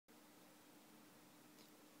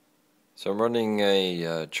So I'm running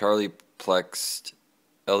a Charlieplex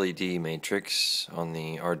LED matrix on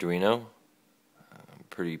the Arduino. I'm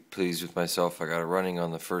pretty pleased with myself. I got it running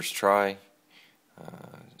on the first try.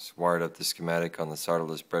 Just wired up the schematic on the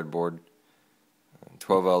solderless breadboard.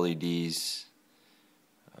 12 LEDs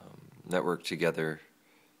networked together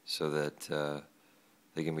so that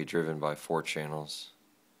they can be driven by 4 channels.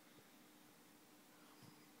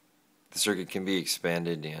 The circuit can be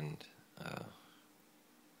expanded and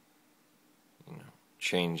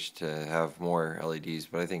changed to have more LEDs,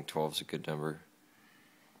 but I think 12 is a good number.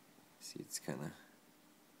 See, it's kind of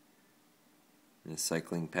in a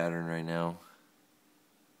cycling pattern right now,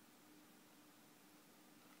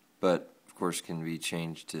 but of course can be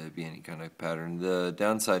changed to be any kind of pattern. The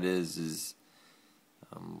downside is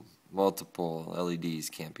multiple LEDs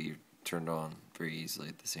can't be turned on very easily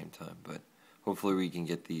at the same time, but hopefully we can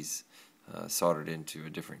get these soldered into a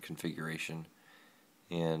different configuration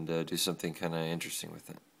and do something kind of interesting with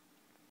it.